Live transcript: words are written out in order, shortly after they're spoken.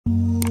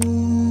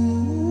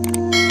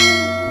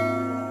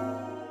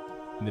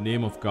the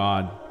name of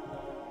God,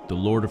 the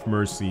Lord of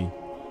mercy,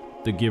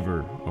 the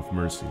giver of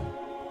mercy.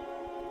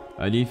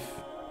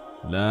 Alif,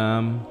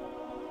 Lam,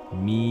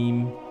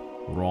 Mim,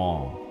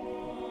 Ra.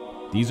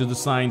 These are the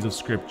signs of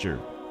Scripture.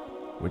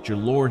 What your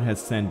Lord has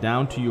sent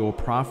down to you, O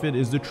Prophet,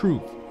 is the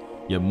truth,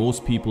 yet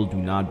most people do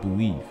not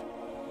believe.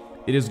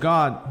 It is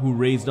God who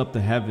raised up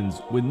the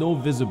heavens with no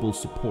visible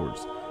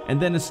supports,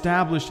 and then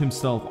established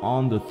himself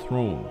on the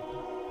throne.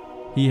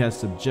 He has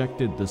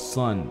subjected the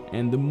sun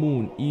and the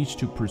moon each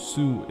to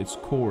pursue its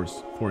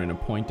course for an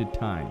appointed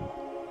time.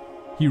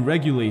 He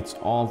regulates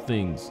all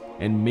things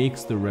and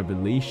makes the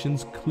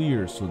revelations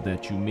clear so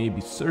that you may be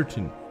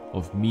certain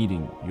of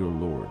meeting your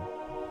Lord.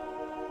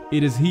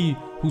 It is He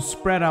who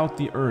spread out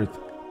the earth,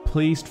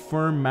 placed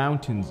firm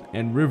mountains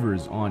and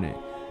rivers on it,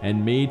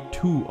 and made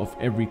two of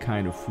every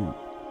kind of fruit.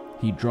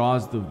 He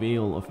draws the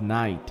veil of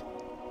night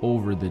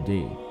over the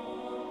day.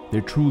 There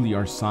truly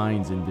are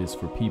signs in this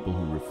for people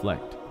who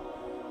reflect.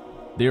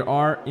 There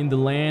are in the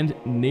land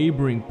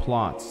neighboring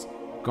plots,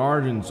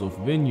 gardens of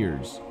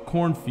vineyards,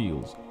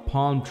 cornfields,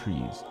 palm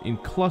trees, in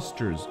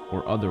clusters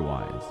or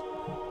otherwise,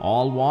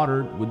 all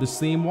watered with the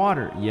same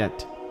water,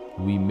 yet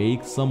we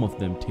make some of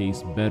them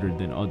taste better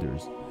than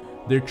others.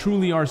 There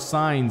truly are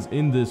signs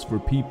in this for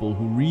people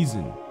who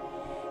reason.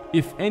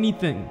 If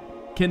anything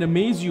can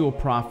amaze you, O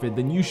Prophet,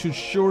 then you should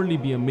surely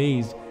be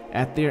amazed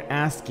at their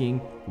asking,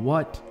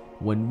 "What,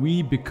 when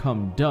we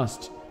become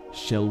dust,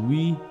 shall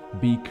we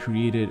be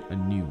created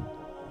anew?"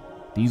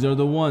 These are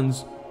the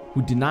ones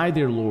who deny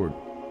their Lord,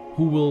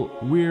 who will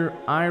wear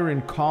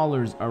iron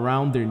collars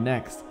around their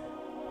necks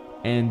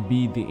and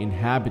be the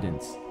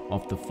inhabitants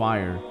of the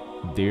fire,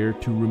 there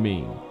to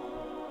remain.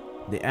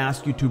 They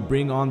ask you to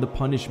bring on the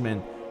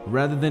punishment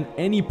rather than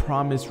any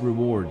promised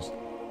rewards,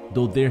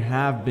 though there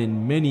have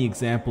been many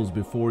examples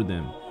before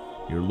them.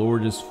 Your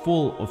Lord is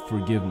full of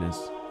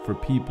forgiveness for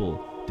people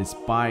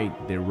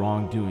despite their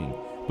wrongdoing,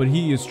 but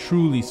He is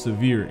truly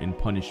severe in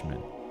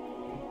punishment.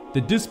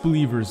 The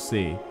disbelievers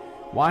say,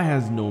 "Why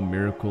has no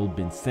miracle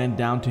been sent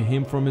down to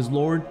him from his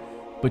Lord?"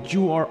 But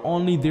you are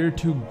only there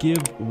to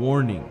give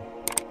warning.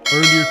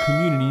 Earlier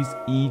communities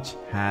each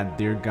had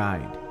their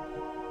guide.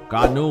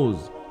 God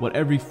knows what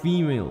every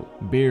female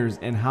bears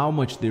and how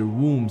much their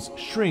wombs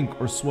shrink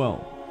or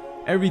swell.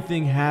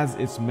 Everything has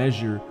its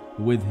measure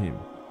with Him.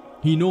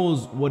 He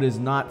knows what is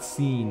not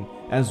seen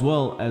as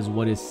well as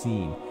what is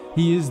seen.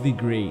 He is the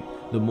great,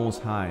 the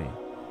Most High.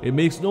 It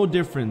makes no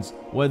difference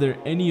whether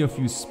any of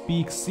you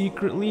speak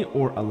secretly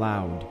or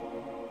aloud,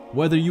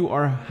 whether you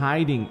are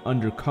hiding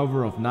under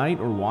cover of night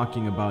or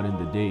walking about in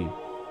the day.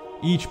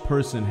 Each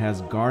person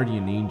has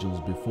guardian angels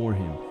before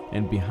him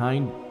and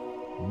behind,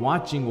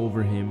 watching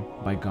over him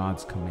by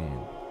God's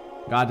command.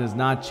 God does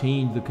not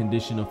change the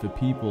condition of a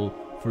people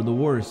for the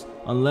worse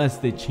unless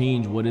they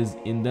change what is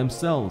in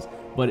themselves.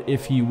 But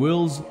if He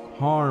wills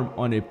harm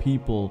on a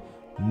people,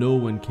 no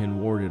one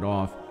can ward it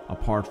off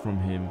apart from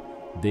Him.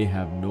 They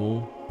have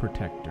no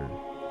protector.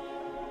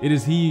 It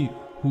is He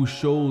who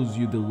shows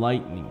you the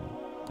lightning,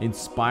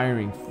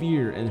 inspiring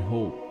fear and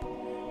hope.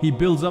 He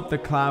builds up the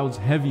clouds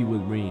heavy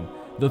with rain.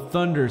 The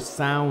thunder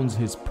sounds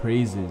His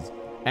praises,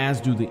 as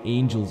do the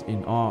angels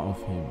in awe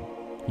of Him.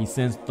 He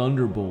sends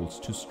thunderbolts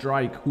to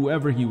strike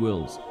whoever He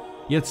wills.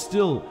 Yet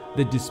still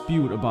they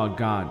dispute about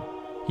God.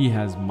 He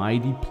has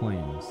mighty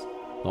plans.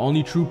 The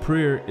only true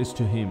prayer is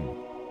to Him.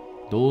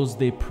 Those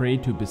they pray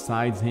to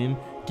besides Him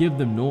give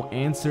them no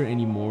answer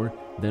anymore.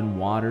 Then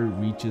water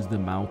reaches the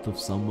mouth of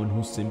someone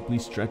who simply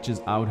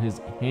stretches out his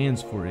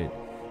hands for it.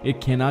 It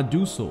cannot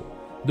do so.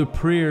 The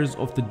prayers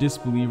of the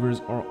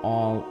disbelievers are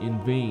all in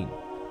vain.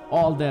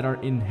 All that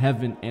are in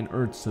heaven and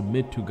earth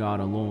submit to God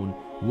alone,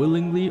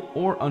 willingly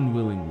or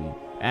unwillingly,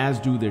 as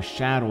do their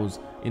shadows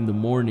in the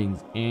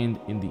mornings and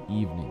in the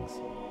evenings.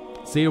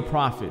 Say, O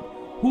Prophet,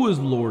 who is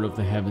Lord of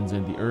the heavens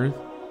and the earth?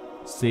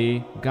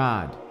 Say,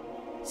 God.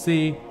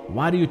 Say,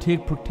 why do you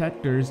take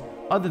protectors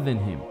other than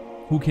Him,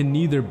 who can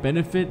neither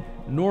benefit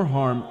nor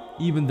harm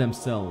even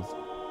themselves?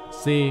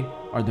 Say,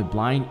 are the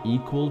blind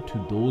equal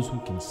to those who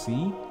can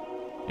see?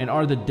 And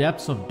are the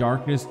depths of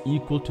darkness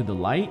equal to the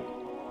light?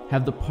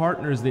 Have the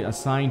partners they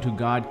assign to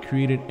God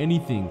created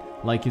anything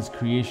like His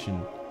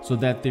creation, so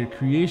that their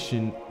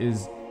creation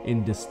is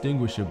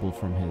indistinguishable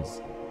from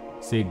His?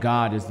 Say,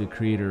 God is the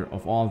creator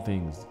of all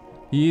things.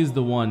 He is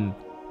the one,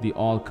 the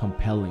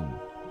all-compelling.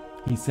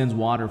 He sends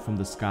water from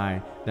the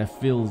sky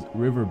that fills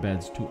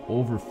riverbeds to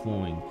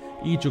overflowing,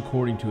 each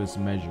according to its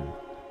measure.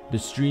 The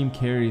stream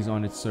carries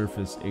on its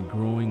surface a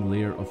growing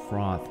layer of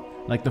froth,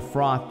 like the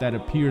froth that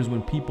appears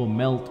when people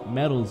melt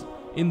metals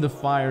in the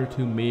fire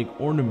to make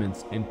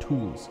ornaments and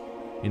tools.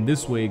 In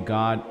this way,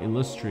 God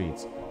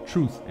illustrates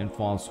truth and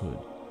falsehood.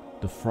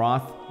 The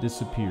froth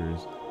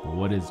disappears, but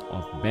what is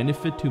of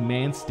benefit to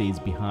man stays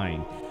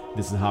behind.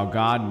 This is how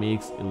God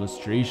makes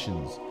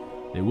illustrations.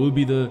 There will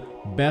be the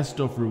best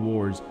of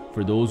rewards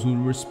for those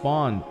who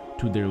respond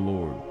to their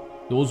Lord.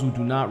 Those who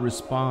do not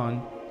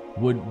respond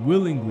would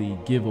willingly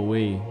give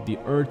away the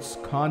earth's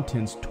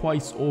contents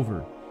twice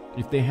over,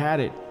 if they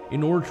had it,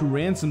 in order to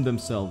ransom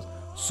themselves.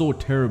 So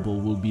terrible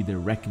will be their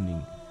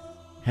reckoning.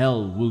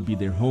 Hell will be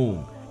their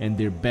home, and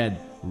their bed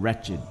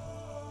wretched.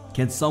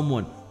 Can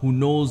someone who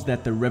knows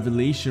that the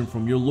revelation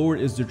from your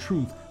Lord is the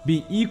truth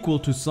be equal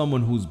to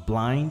someone who's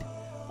blind?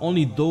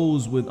 Only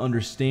those with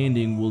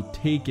understanding will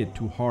take it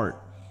to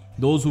heart.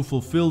 Those who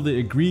fulfill the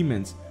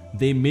agreements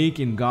they make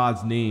in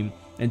God's name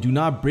and do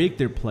not break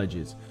their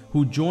pledges,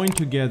 who join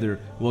together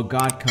what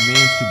God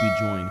commands to be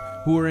joined,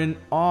 who are in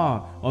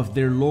awe of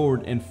their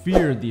Lord and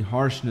fear the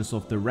harshness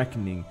of the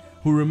reckoning,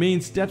 who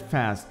remain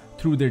steadfast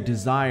through their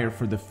desire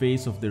for the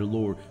face of their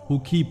Lord, who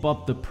keep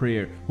up the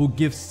prayer, who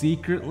give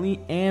secretly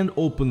and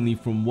openly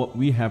from what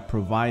we have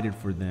provided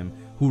for them,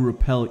 who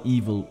repel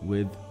evil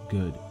with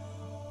good.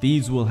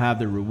 These will have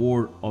the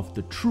reward of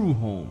the true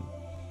home.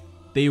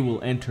 They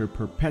will enter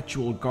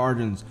perpetual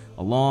gardens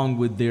along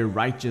with their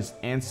righteous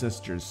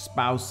ancestors,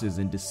 spouses,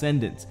 and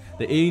descendants.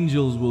 The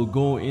angels will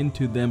go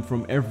into them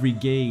from every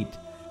gate.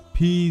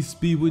 Peace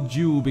be with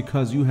you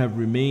because you have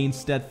remained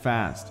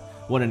steadfast.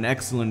 What an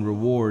excellent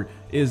reward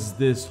is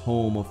this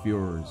home of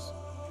yours.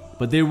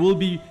 But there will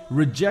be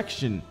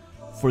rejection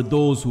for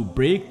those who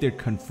break their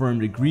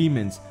confirmed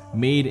agreements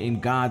made in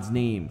God's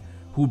name,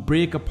 who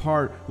break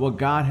apart what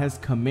God has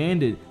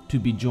commanded to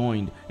be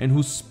joined, and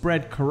who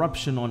spread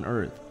corruption on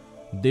earth.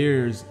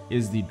 Theirs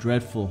is the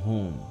dreadful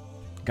home.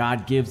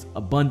 God gives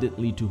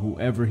abundantly to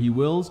whoever He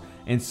wills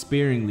and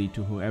sparingly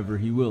to whoever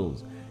He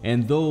wills.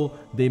 And though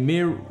they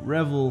may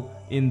revel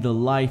in the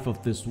life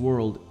of this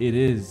world, it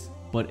is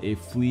but a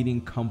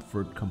fleeting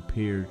comfort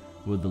compared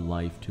with the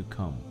life to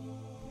come.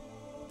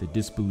 The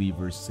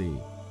disbelievers say,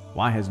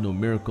 "Why has no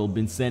miracle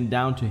been sent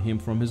down to him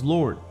from his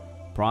Lord?"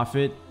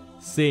 Prophet,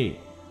 say,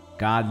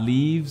 God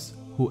leaves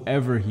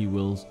whoever He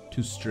wills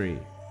to stray,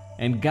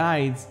 and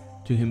guides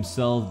to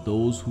Himself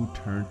those who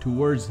turn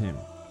towards Him,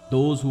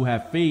 those who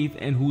have faith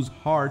and whose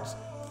hearts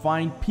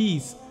find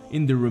peace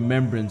in the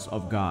remembrance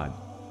of God.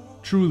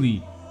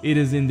 Truly, it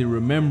is in the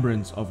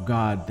remembrance of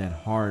God that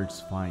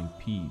hearts find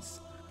peace.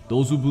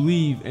 Those who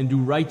believe and do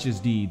righteous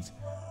deeds,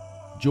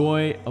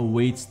 joy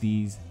awaits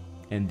these,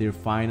 and their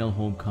final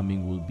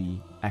homecoming will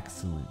be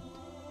excellent.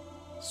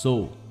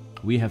 So,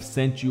 we have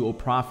sent you, O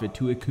Prophet,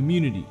 to a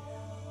community.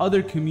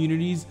 Other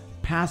communities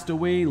passed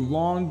away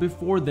long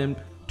before them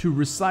to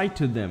recite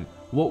to them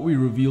what we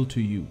reveal to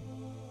you.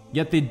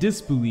 Yet they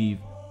disbelieve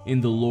in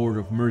the Lord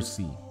of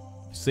mercy.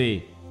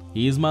 Say,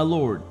 He is my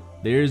Lord,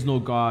 there is no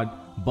God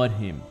but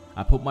Him.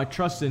 I put my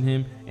trust in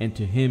Him, and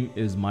to Him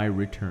is my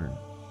return.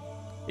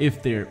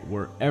 If there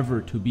were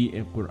ever to be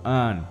a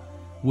Quran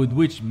with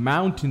which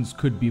mountains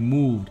could be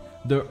moved,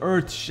 the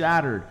earth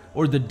shattered,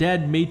 or the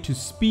dead made to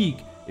speak,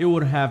 it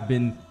would have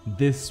been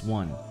this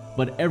one.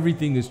 But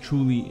everything is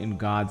truly in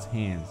God's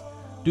hands.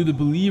 Do the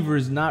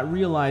believers not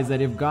realize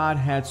that if God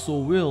had so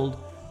willed,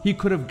 He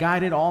could have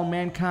guided all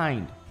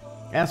mankind?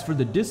 As for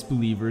the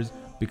disbelievers,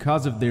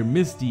 because of their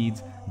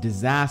misdeeds,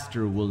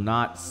 disaster will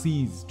not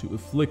cease to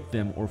afflict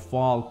them or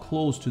fall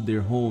close to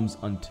their homes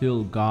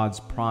until God's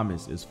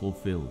promise is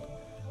fulfilled.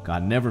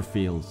 God never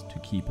fails to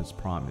keep His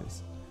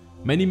promise.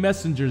 Many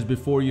messengers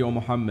before you, O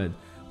Muhammad,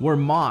 were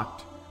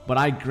mocked, but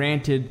I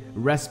granted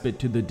respite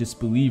to the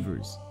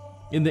disbelievers.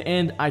 In the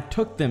end, I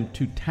took them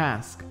to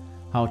task.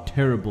 How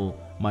terrible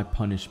my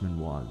punishment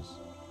was.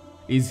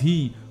 Is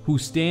He who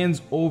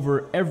stands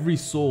over every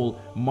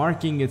soul,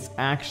 marking its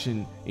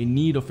action in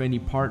need of any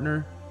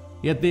partner?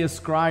 Yet they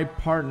ascribe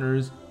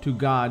partners to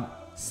God.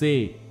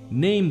 Say,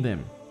 name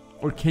them.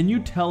 Or can you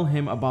tell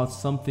Him about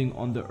something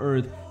on the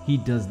earth He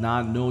does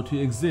not know to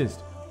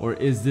exist? Or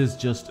is this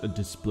just a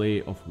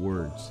display of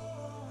words?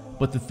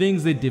 But the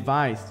things they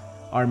devised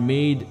are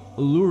made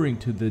alluring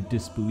to the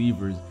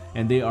disbelievers,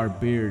 and they are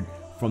barred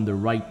from the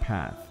right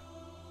path.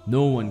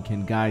 No one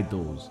can guide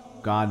those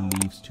God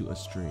leaves to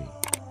astray.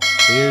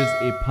 There's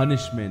a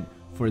punishment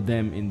for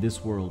them in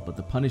this world, but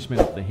the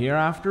punishment of the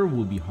hereafter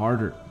will be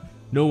harder.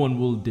 No one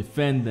will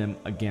defend them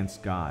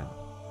against God.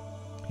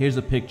 Here's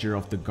a picture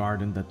of the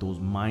garden that those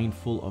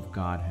mindful of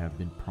God have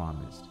been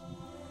promised.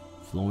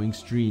 Flowing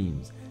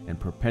streams and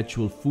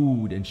perpetual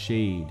food and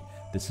shade.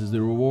 This is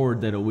the reward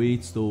that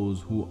awaits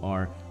those who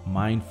are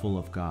mindful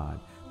of God.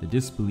 The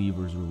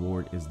disbelievers'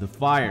 reward is the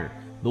fire.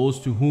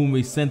 Those to whom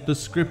we sent the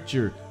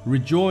scripture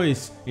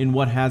rejoice in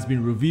what has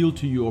been revealed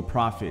to you, O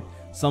Prophet.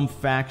 Some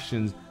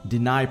factions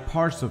deny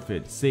parts of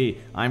it. Say,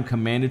 I am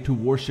commanded to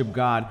worship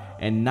God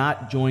and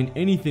not join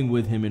anything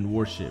with Him in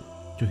worship.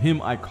 To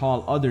Him I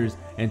call others,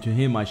 and to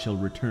Him I shall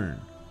return.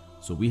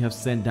 So we have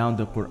sent down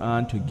the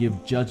Quran to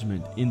give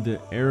judgment in the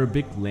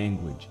Arabic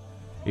language.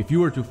 If you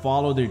were to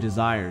follow their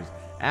desires,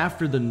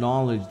 after the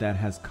knowledge that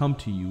has come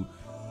to you,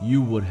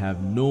 you would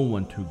have no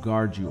one to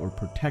guard you or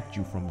protect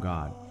you from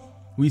God.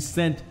 We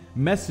sent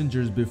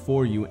messengers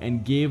before you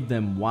and gave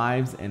them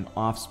wives and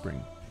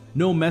offspring.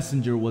 No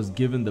messenger was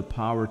given the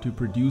power to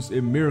produce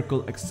a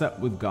miracle except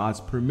with God's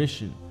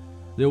permission.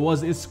 There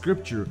was a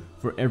scripture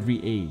for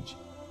every age.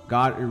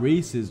 God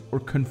erases or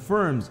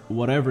confirms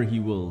whatever He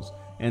wills,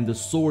 and the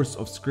source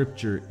of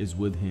scripture is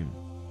with Him.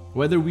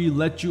 Whether we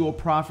let you, O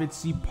Prophet,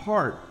 see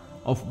part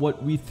of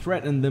what we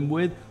threaten them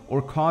with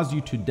or cause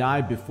you to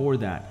die before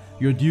that,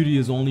 your duty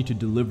is only to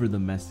deliver the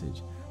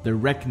message. The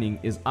reckoning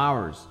is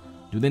ours.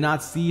 Do they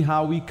not see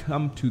how we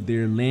come to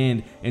their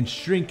land and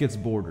shrink its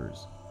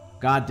borders?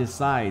 God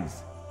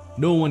decides.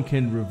 No one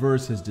can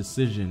reverse his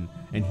decision,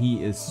 and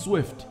he is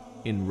swift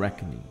in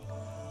reckoning.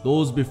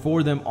 Those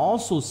before them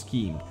also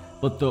schemed,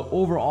 but the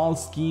overall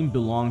scheme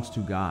belongs to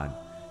God.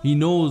 He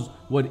knows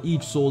what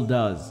each soul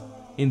does.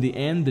 In the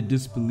end, the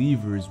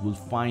disbelievers will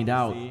find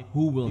out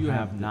who will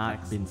have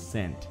not been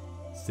sent.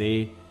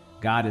 Say,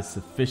 God is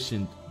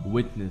sufficient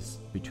witness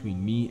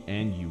between me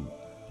and you.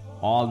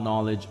 All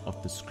knowledge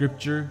of the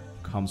scripture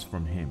comes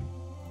from him.